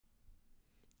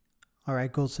All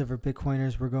right, Gold Silver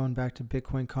Bitcoiners, we're going back to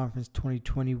Bitcoin Conference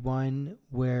 2021,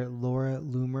 where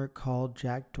Loomer called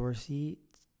Jack Dorsey,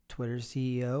 Twitter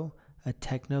CEO, a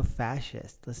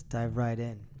techno-fascist. Let's dive right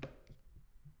in.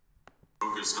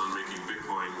 Focused on making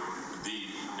Bitcoin the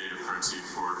native currency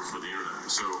for the internet.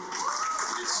 So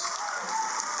it's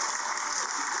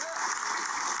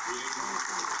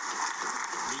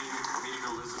meeting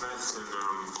Elizabeth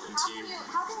and team.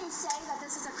 How can you say that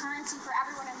this is a currency for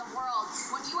everyone in the world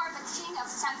when you are the king of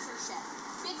censorship?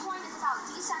 Bitcoin is about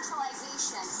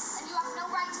decentralization, and you have no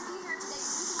right to be here today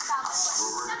speaking about this.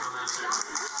 We're working on that too.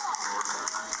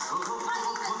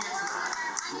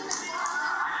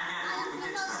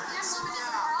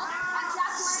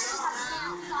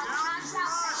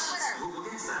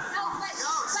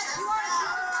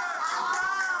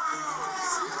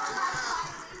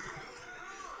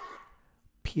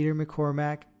 Peter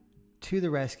McCormack to the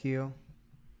rescue.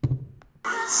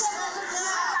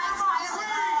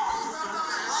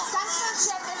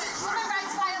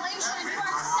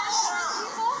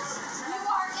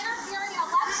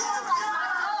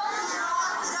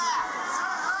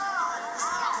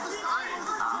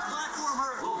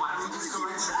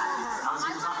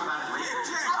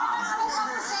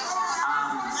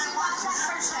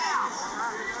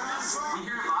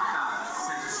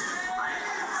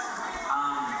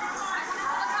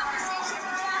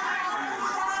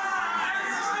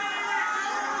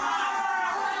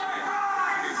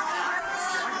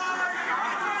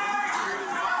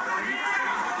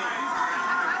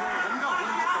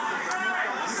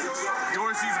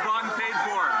 Dorsey's bought and paid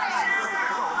for.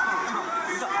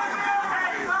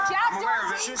 Jack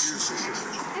Dorsey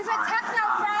is a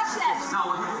techno-fascist. No,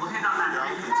 we'll hit on that. I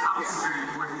think the topic's very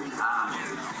important.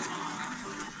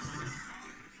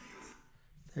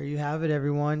 There you have it,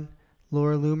 everyone.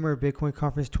 Laura Loomer, Bitcoin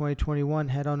Conference 2021.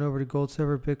 Head on over to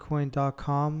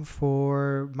goldsilverbitcoin.com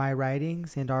for my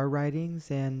writings and our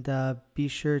writings, and be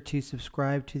sure to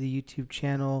subscribe to the YouTube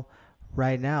channel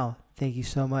right now. Thank you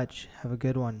so much. Have a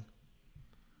good one.